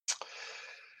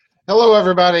Hello,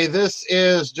 everybody. This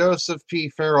is Joseph P.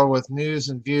 Farrell with news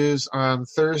and views on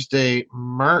Thursday,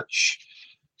 March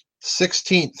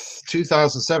 16th,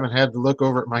 2007. Had to look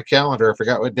over at my calendar. I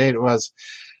forgot what date it was.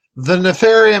 The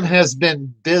Nefarium has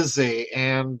been busy,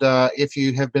 and if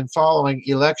you have been following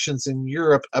elections in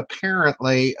Europe,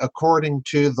 apparently, according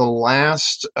to the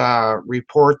last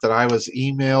report that I was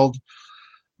emailed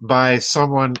by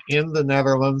someone in the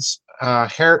Netherlands,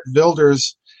 Geert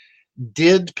Wilders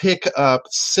did pick up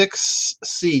 6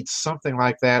 seats, something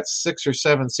like that, 6 or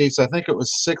 7 seats. I think it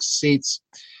was 6 seats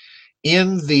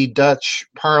in the Dutch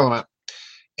parliament.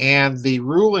 And the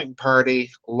ruling party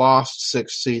lost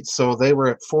 6 seats. So they were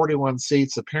at 41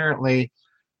 seats, apparently,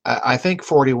 I think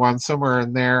 41, somewhere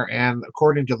in there. And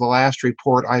according to the last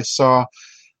report I saw,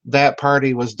 that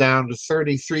party was down to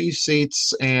 33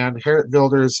 seats, and Geert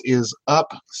Wilders is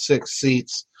up 6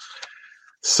 seats.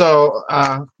 So,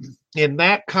 in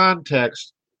that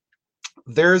context,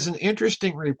 there's an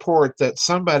interesting report that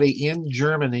somebody in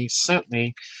Germany sent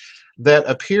me that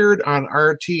appeared on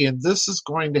RT, and this is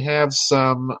going to have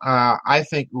some, I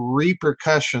think,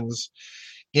 repercussions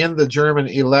in the German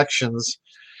elections.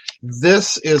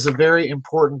 This is a very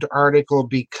important article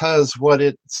because what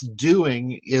it's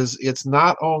doing is it's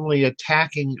not only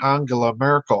attacking Angela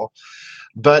Merkel,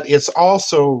 but it's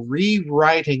also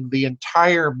rewriting the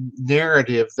entire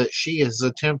narrative that she has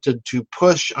attempted to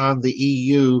push on the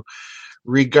EU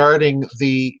regarding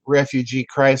the refugee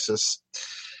crisis.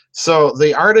 So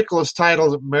the article is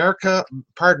titled Merkel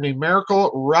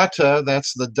Rutte,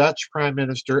 that's the Dutch Prime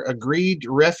Minister, agreed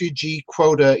refugee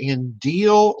quota in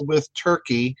deal with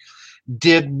Turkey,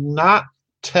 did not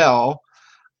tell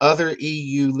other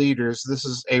EU leaders. This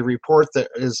is a report that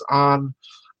is on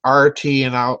RT,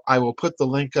 and I will put the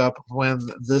link up when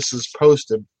this is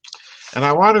posted. And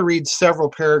I want to read several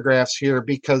paragraphs here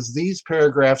because these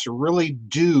paragraphs really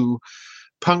do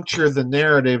puncture the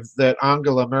narrative that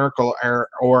Angela Merkel,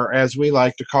 or as we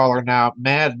like to call her now,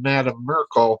 Mad Madam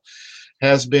Merkel,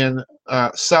 has been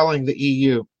selling the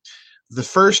EU. The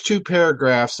first 2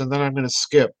 paragraphs, and then I'm going to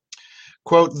skip.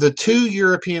 Quote, the 2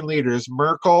 European leaders,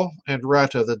 Merkel and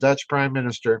Rutte, the Dutch Prime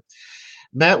Minister,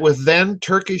 met with then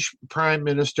Turkish Prime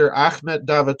Minister Ahmet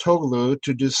Davutoglu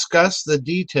to discuss the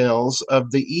details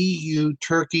of the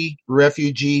EU-Turkey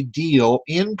refugee deal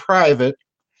in private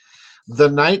the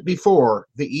night before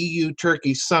the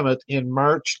EU-Turkey summit in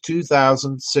March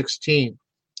 2016.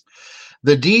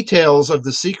 The details of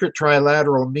the secret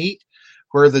trilateral meet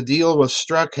where the deal was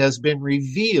struck has been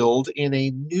revealed in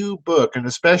a new book, and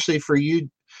especially for you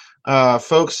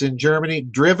folks in Germany,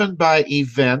 Driven by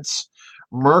Events,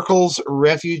 Merkel's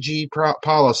Refugee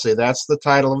Policy. That's the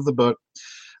title of the book,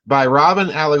 by Robin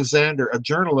Alexander, a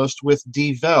journalist with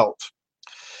Die Welt.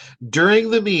 During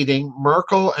the meeting,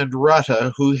 Merkel and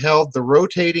Rutte, who held the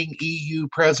rotating EU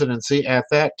presidency at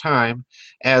that time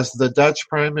as the Dutch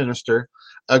Prime Minister,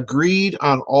 agreed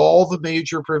on all the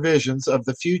major provisions of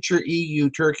the future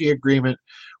EU-Turkey agreement,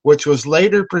 which was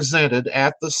later presented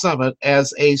at the summit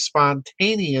as a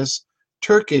spontaneous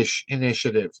Turkish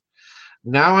initiative.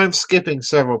 Now I'm skipping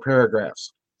several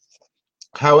paragraphs.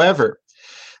 However,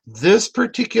 this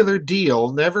particular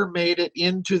deal never made it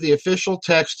into the official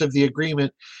text of the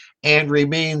agreement and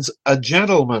remains a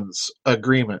gentleman's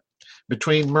agreement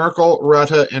between Merkel,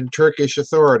 Rutte, and Turkish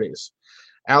authorities.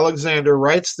 Alexander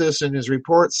writes this in his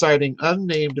report, citing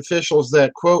unnamed officials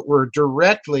that, quote, were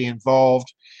directly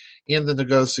involved in the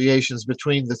negotiations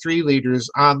between the 3 leaders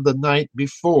on the night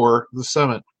before the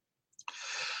summit.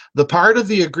 This part of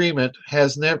the agreement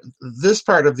has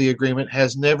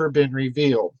never been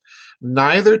revealed,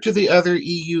 neither to the other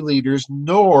EU leaders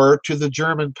nor to the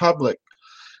German public.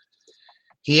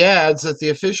 He adds that the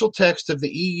official text of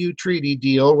the EU treaty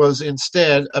deal was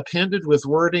instead appended with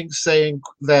wording saying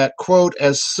that, quote,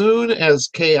 as soon as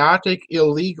chaotic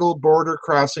illegal border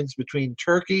crossings between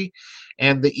Turkey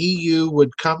and the EU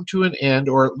would come to an end,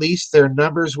 or at least their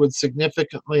numbers would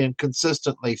significantly and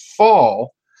consistently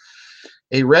fall,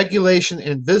 a regulation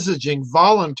envisaging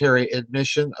voluntary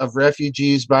admission of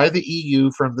refugees by the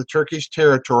EU from the Turkish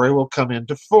territory will come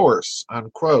into force,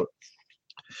 unquote.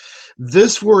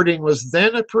 This wording was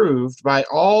then approved by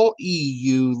all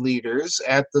EU leaders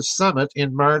at the summit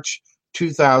in March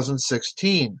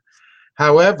 2016.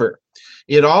 However,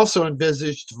 it also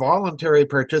envisaged voluntary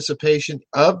participation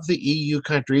of the EU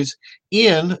countries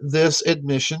in this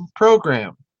admission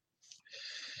program.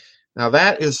 Now,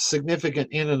 that is significant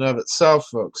in and of itself,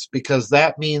 folks, because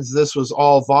that means this was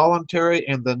all voluntary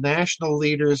and the national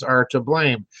leaders are to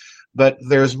blame. But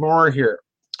there's more here.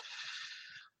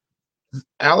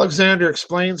 Alexander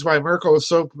explains why Merkel is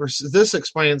so. This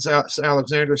explains,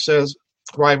 Alexander says,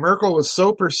 why Merkel was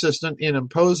so persistent in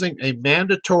imposing a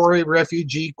mandatory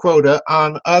refugee quota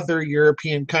on other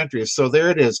European countries. So there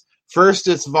it is. First,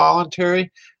 it's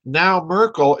voluntary. Now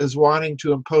Merkel is wanting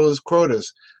to impose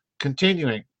quotas.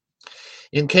 Continuing.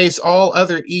 In case all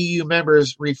other EU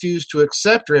members refuse to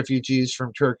accept refugees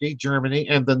from Turkey, Germany,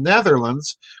 and the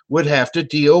Netherlands would have to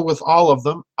deal with all of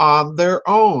them on their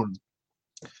own.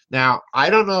 Now, I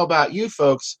don't know about you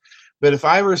folks, but if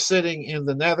I were sitting in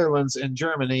the Netherlands and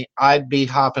Germany, I'd be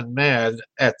hopping mad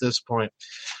at this point.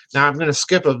 Now, I'm going to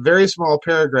skip a very small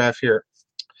paragraph here.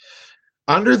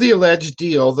 Under the alleged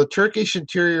deal, the Turkish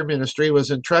Interior Ministry was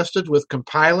entrusted with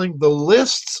compiling the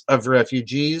lists of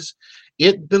refugees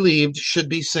it believed should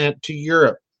be sent to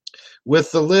Europe,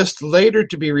 with the list later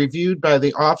to be reviewed by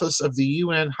the Office of the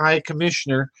UN High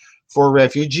Commissioner for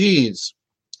Refugees.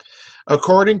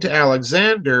 According to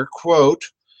Alexander, quote,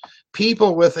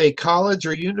 people with a college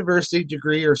or university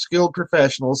degree or skilled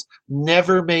professionals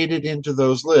never made it into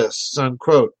those lists,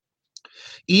 unquote.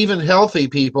 Even healthy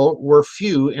people were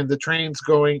few in the trains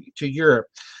going to Europe.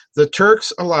 The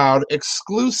Turks allowed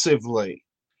exclusively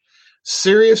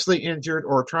seriously injured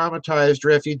or traumatized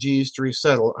refugees to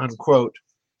resettle, unquote,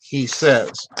 he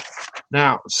says.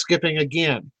 Now, skipping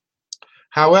again.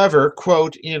 However,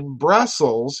 quote, in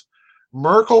Brussels,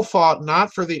 Merkel fought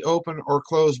not for the open or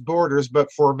closed borders,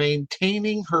 but for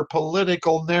maintaining her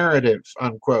political narrative,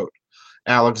 unquote,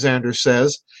 Alexander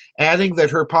says, adding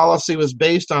that her policy was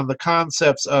based on the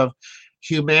concepts of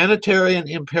humanitarian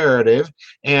imperative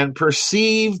and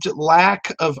perceived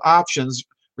lack of options.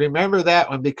 Remember that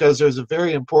one because there's a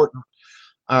very important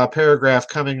paragraph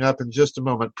coming up in just a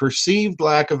moment. Perceived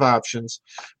lack of options,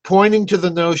 pointing to the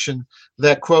notion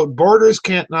that, quote, borders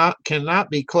cannot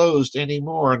be closed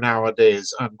anymore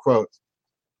nowadays, unquote.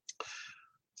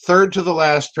 Third to the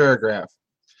last paragraph.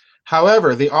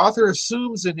 However, the author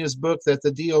assumes in his book that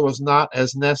the deal was not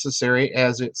as necessary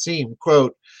as it seemed.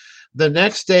 Quote, the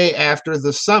next day after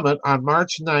the summit on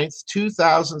March 9th,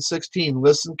 2016,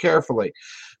 listen carefully,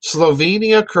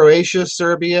 Slovenia, Croatia,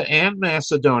 Serbia, and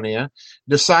Macedonia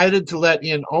decided to let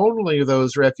in only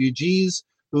those refugees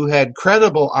who had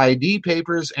credible ID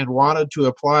papers and wanted to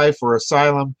apply for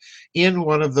asylum in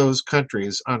one of those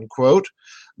countries, unquote,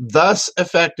 thus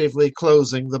effectively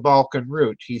closing the Balkan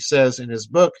route, he says in his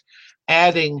book,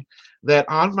 adding that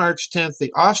on March 10th,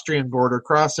 the Austrian border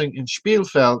crossing in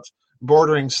Spielfeld,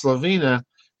 bordering Slovenia,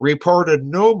 reported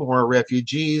no more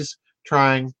refugees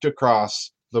trying to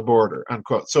cross the border,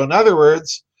 unquote. So in other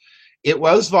words, it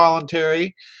was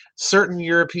voluntary. Certain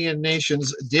European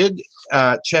nations did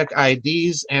check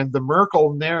IDs, and the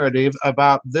Merkel narrative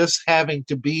about this having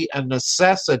to be a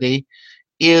necessity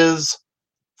is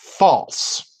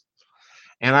false.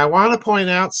 And I want to point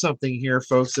out something here,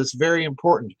 folks, that's very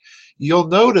important. You'll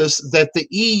notice that the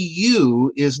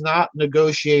EU is not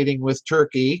negotiating with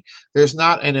Turkey. There's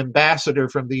not an ambassador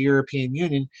from the European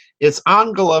Union. It's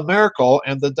Angela Merkel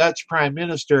and the Dutch Prime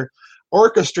Minister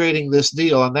orchestrating this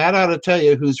deal, and that ought to tell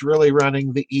you who's really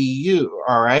running the EU,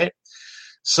 all right?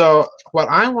 So what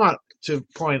I want to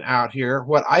point out here,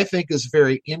 what I think is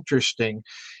very interesting,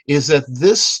 is that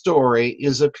this story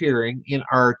is appearing in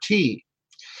RT.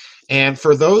 And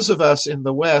for those of us in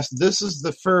the West, this is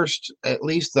the first, at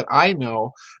least that I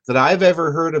know, that I've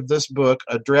ever heard of this book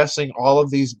addressing all of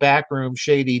these backroom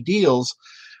shady deals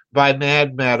by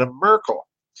Mad Madam Merkel.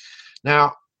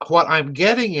 Now, what I'm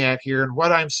getting at here and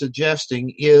what I'm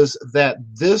suggesting is that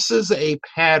this is a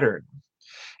pattern,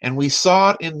 and we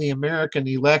saw it in the American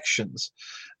elections.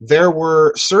 There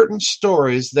were certain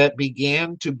stories that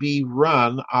began to be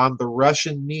run on the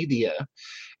Russian media,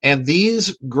 and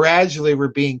these gradually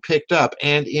were being picked up.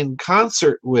 And in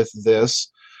concert with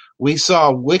this, we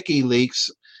saw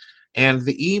WikiLeaks and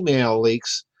the email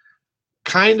leaks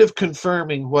kind of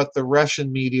confirming what the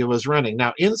Russian media was running.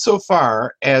 Now,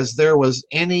 insofar as there was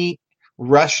any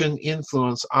Russian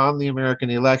influence on the American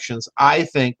elections, I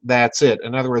think that's it.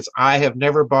 In other words, I have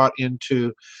never bought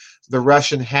into the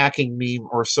Russian hacking meme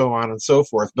or so on and so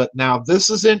forth. But now this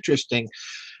is interesting.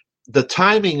 The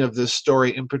timing of this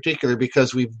story in particular,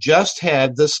 because we've just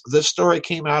had this story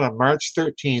came out on March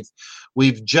 13th.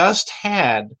 We've just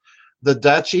had the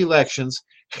Dutch elections.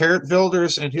 Geert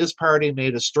Wilders and his party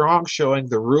made a strong showing.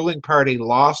 The ruling party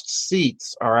lost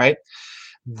seats, all right?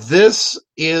 This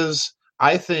is,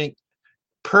 I think,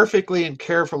 perfectly and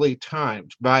carefully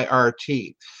timed by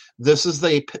RT. This is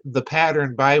the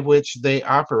pattern by which they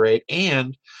operate,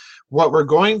 and what we're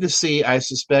going to see, I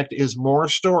suspect, is more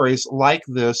stories like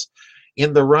this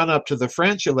in the run-up to the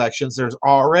French elections. There's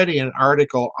already an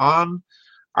article on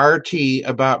RT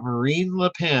about Marine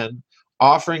Le Pen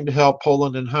offering to help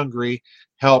Poland and Hungary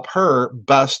help her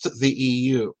bust the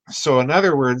EU. So in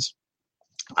other words,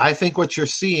 I think what you're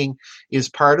seeing is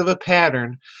part of a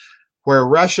pattern where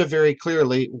Russia very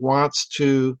clearly wants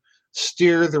to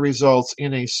steer the results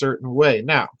in a certain way.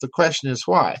 Now, the question is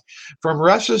why? From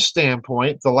Russia's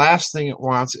standpoint, the last thing it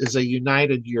wants is a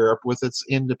united Europe with its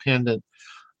independent,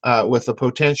 with the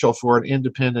potential for an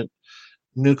independent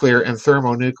nuclear and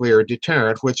thermonuclear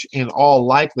deterrent, which in all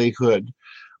likelihood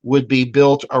would be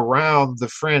built around the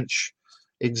French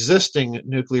existing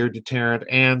nuclear deterrent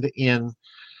and in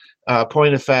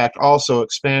point of fact, also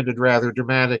expanded rather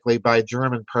dramatically by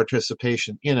German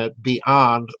participation in it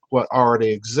beyond what already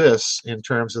exists in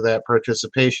terms of that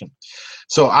participation.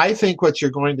 So I think what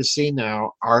you're going to see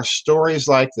now are stories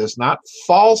like this, not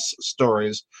false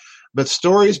stories, but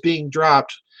stories being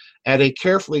dropped at a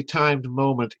carefully timed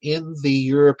moment in the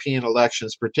European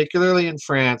elections, particularly in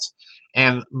France,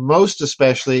 and most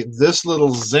especially this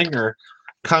little zinger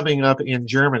coming up in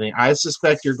Germany. I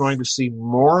suspect you're going to see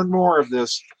more and more of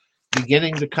this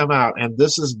beginning to come out, and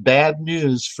this is bad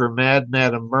news for Mad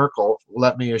Madam Merkel,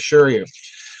 let me assure you.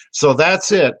 So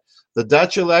that's it. The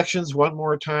Dutch elections, one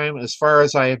more time, as far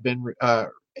as I have been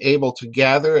able to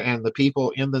gather, and the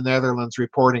people in the Netherlands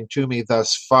reporting to me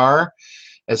thus far,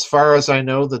 as far as I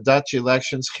know, the Dutch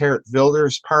elections, Geert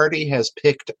Wilders' party has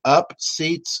picked up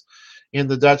seats in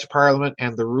the Dutch parliament,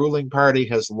 and the ruling party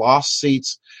has lost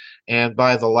seats, and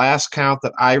by the last count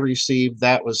that I received,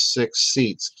 that was 6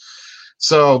 seats.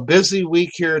 So busy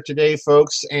week here today,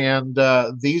 folks, and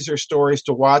these are stories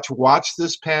to watch. Watch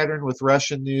this pattern with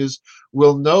Russian news.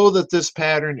 We'll know that this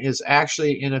pattern is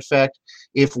actually in effect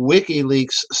if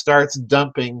WikiLeaks starts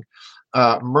dumping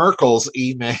Merkel's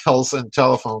emails and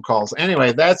telephone calls.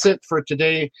 Anyway, that's it for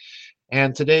today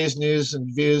and today's news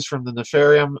and views from the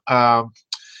Nefarium.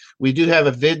 We do have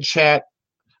a vid chat,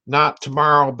 not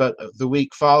tomorrow, but the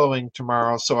week following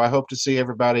tomorrow, so I hope to see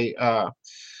everybody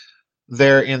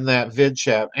there in that vid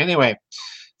chat. Anyway,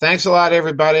 thanks a lot,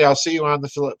 everybody. I'll see you on the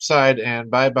flip side,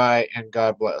 and bye-bye, and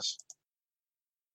God bless.